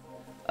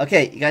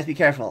 Okay, you guys be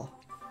careful.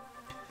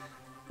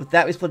 With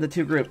that, we split into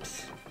two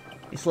groups.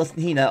 Celeste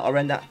and Hina all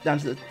ran down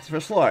to the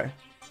first floor.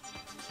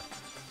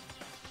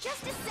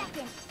 Just a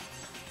second.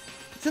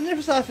 It's in the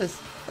nurse's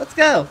office. Let's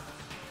go.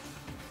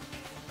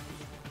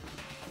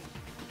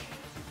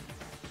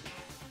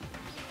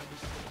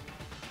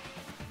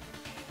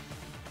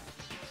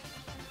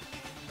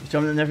 Show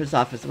him the nurse's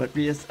office. What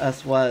reads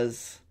us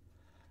was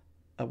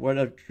a word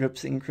of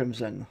dripping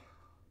crimson.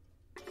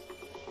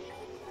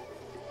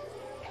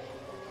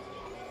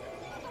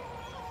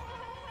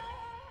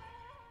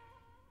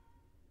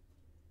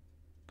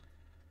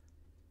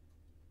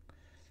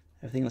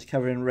 Everything was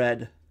covered in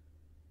red.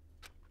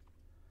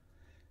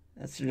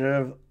 That's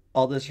where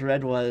all this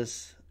red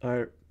was,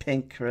 or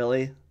pink,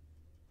 really.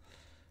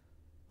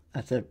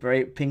 That's a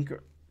bright pink.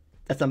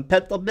 That's some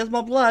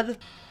Pepto-Bismol blood.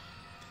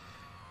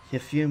 You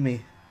feel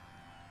me?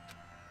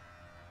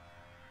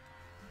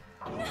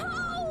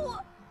 No!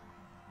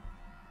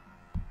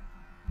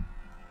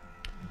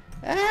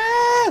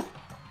 Ah!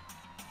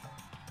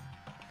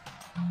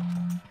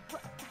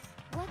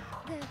 What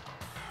the?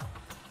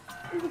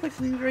 It looks like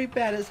something very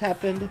bad has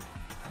happened.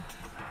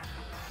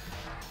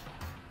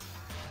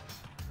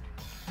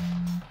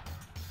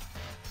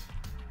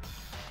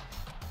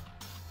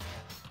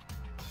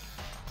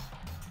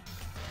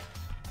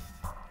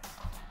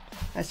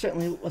 I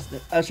certainly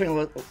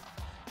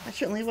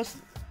was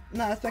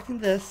not expecting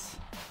this.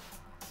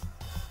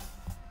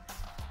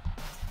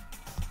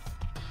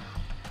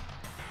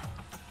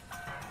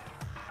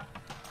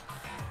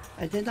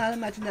 I did not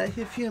imagine that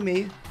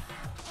Hifumi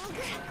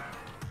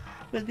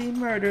would be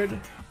murdered.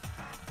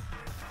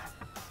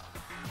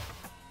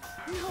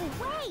 No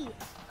way!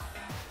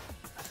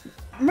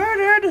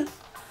 Murdered?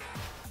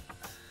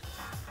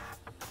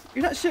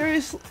 You're not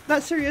serious?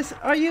 Not serious,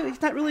 are you?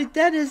 He's not really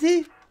dead, is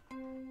he?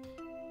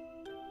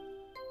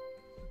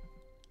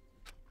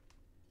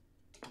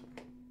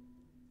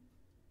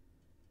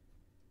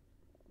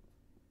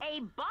 A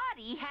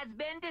body has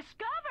been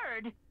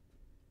discovered.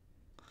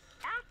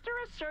 After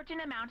a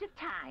certain amount of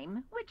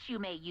time, which you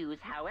may use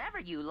however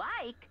you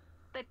like,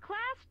 the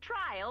class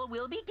trial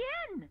will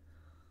begin.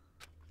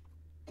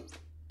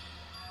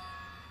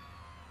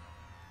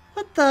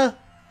 What the?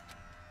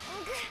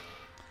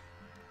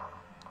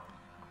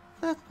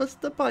 That was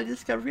the body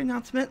discovery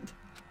announcement.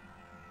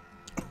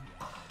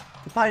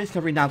 The body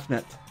discovery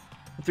announcement.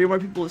 If 3 more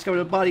people discovered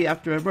a body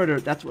after a murder,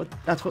 that's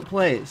what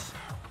plays.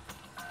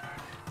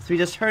 So we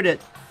just heard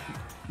it.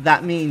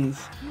 That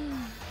means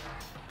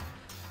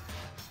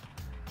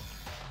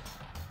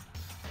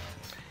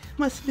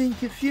must have been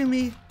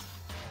Hifumi.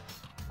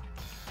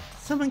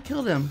 Someone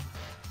killed him.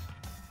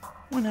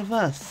 One of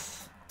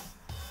us.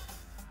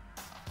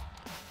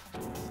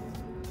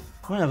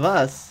 One of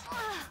us?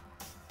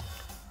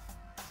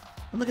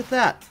 And look at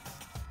that.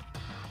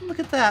 Look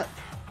at that.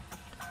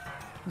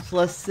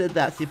 Celeste said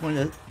that, so he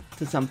pointed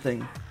to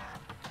something.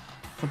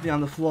 Something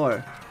on the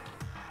floor.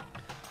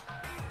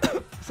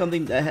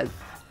 Something that had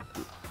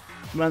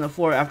been on the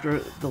floor after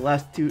the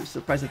last 2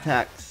 surprise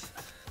attacks.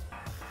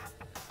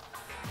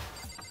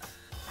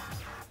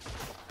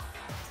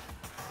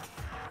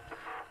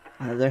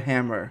 Another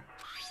hammer.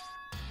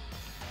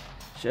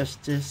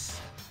 Justice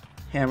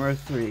Hammer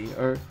 3,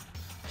 or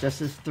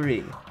Justice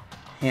 3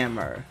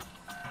 Hammer.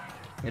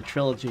 A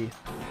trilogy.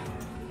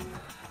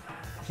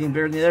 Seemed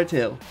bigger than the other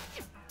 2.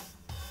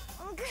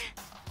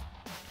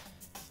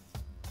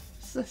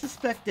 So I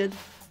suspected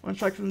one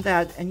strike from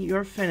that, and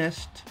you're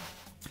finished.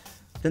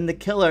 Then the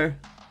killer.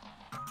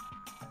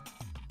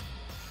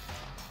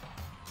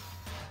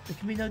 There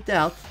can be no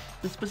doubt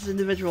this was an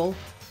individual.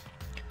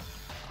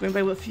 Going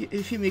by what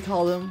Hifumi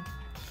called him,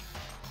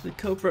 the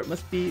culprit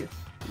must be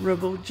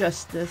Robo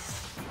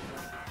Justice.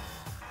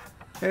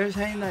 Whoever's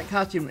hiding that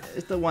costume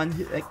is the one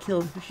that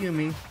killed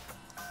Hifumi.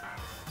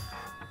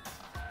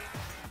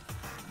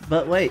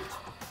 But wait.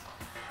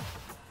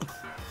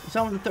 You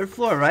saw him on the 3rd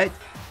floor, right?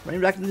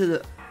 Running back into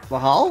the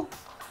hall?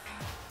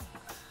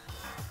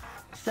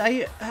 So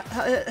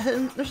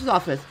nurse's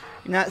office.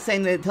 You're not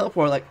saying they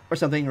teleport or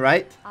something,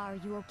 right? Are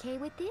you okay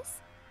with this?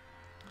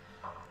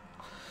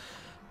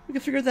 We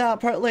can figure that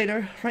part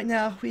later. Right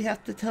now, we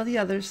have to tell the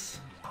others.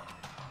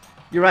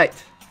 You're right.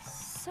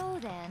 So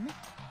then...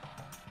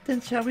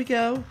 Then shall we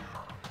go?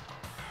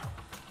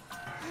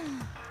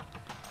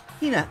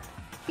 Hina,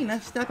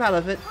 snap out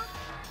of it.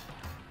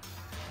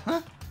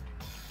 Huh?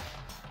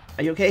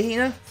 Are you okay,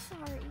 Hina?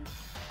 Sorry.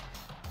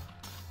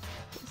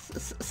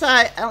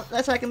 Sorry,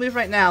 that's how I can move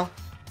right now.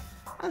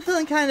 I'm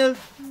feeling kind of...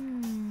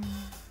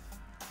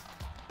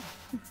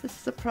 This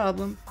is a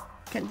problem.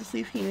 Can't just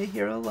leave Hina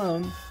here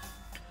alone.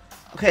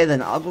 Okay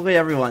then, I'll go get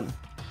everyone.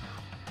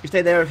 You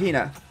stay there with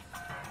Hina.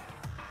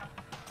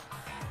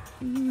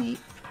 Neat.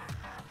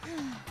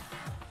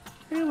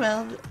 Very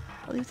well,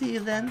 I'll leave it to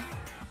you then.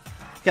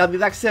 Okay, I'll be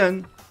back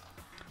soon.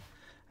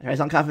 I try to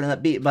sound confident in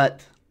that beat,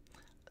 but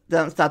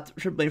don't stop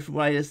trembling from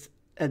what I just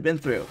had been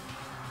through.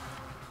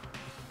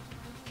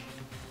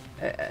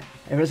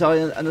 Everyone's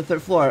already on the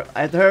 3rd floor.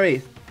 I have to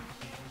hurry.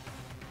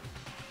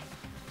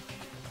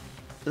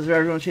 This is where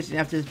everyone's chasing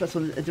after this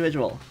special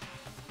individual.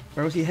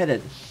 Where was he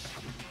headed?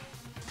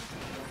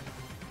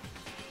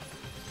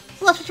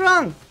 Celeste, what's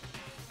wrong?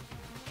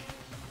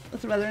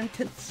 was a rather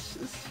intense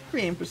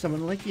scream for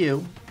someone like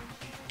you.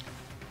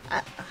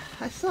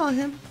 I saw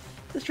him,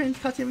 the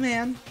strange costume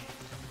man.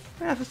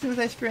 Right as soon as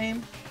I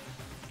screamed.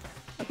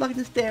 I blocked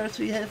the stairs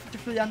so he headed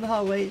flee down the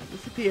hallway and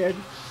disappeared.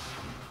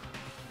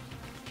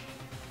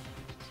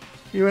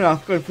 He ran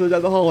off, going flew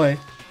down the hallway.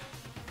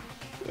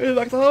 Are you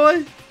back the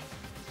hallway?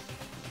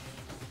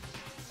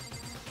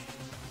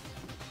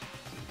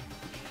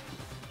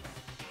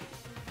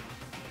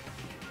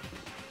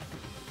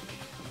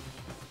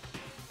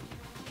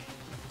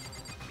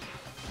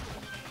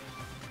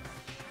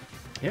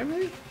 Here,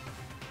 maybe?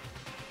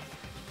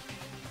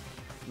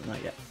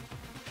 Not yet.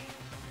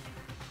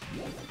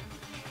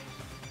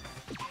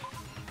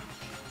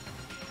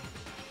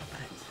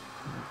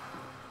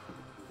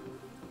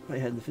 I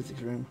had in the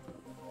physics room.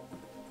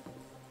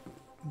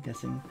 I'm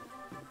guessing.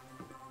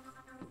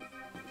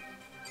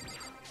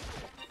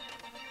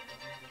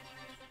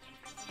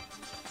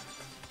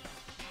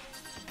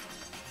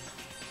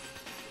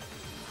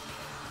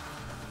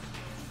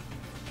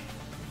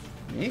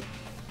 Me?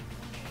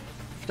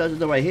 Does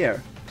the way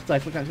here.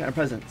 Stifle kind of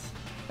presence.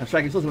 I'm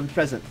striking close with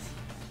presence.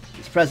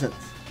 It's presence.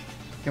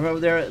 Come over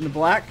there in the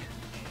black.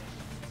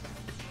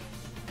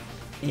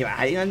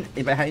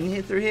 Anybody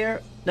hiding through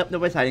here? Nope,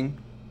 nobody's hiding.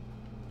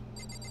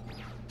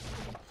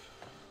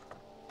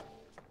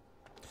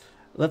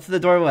 Left to the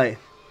doorway.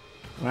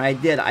 When I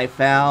did, I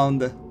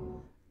found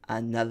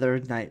another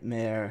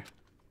nightmare.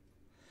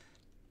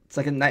 It's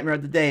like a nightmare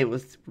of the day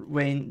with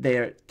Wayne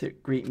there to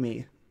greet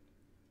me.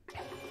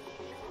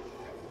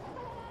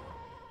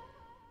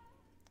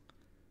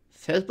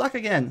 There's Black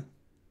again.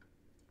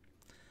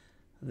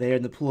 There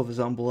in the pool of his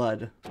own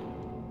blood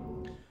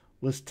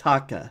was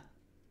Taka.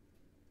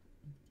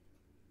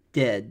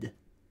 Dead.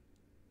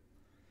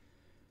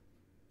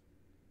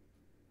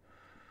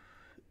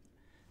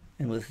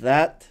 And with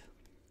that,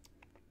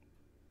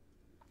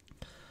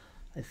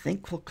 I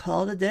think we'll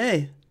call it a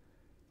day.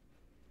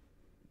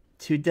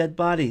 2 dead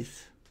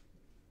bodies.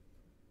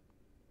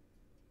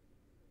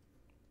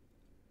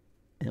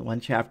 In 1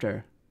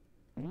 chapter.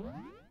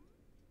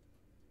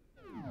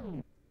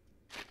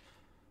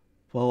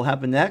 What will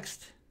happen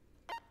next?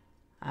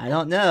 I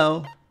don't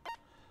know.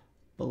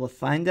 But we'll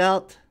find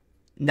out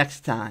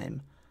next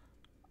time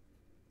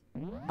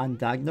on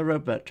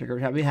Danganronpa Trigger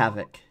Happy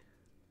Havoc.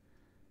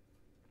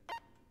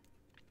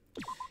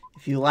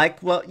 If you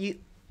like what we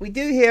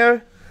do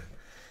here,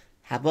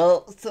 how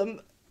about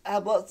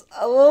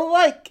a little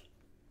like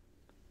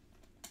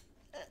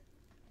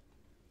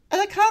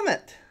and a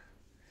comment.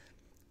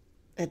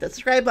 Hit the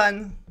subscribe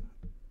button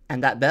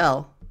and that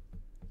bell.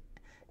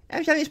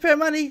 Every time you spare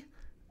money,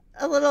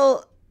 a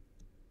little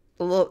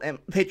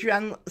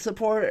Patreon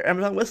support or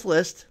Amazon wish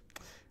list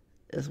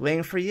is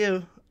waiting for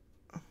you.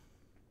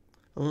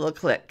 A little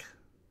click.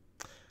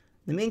 In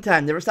the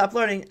meantime, never stop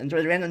learning.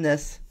 Enjoy the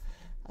randomness.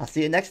 I'll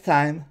see you next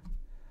time.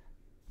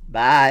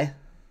 Bye.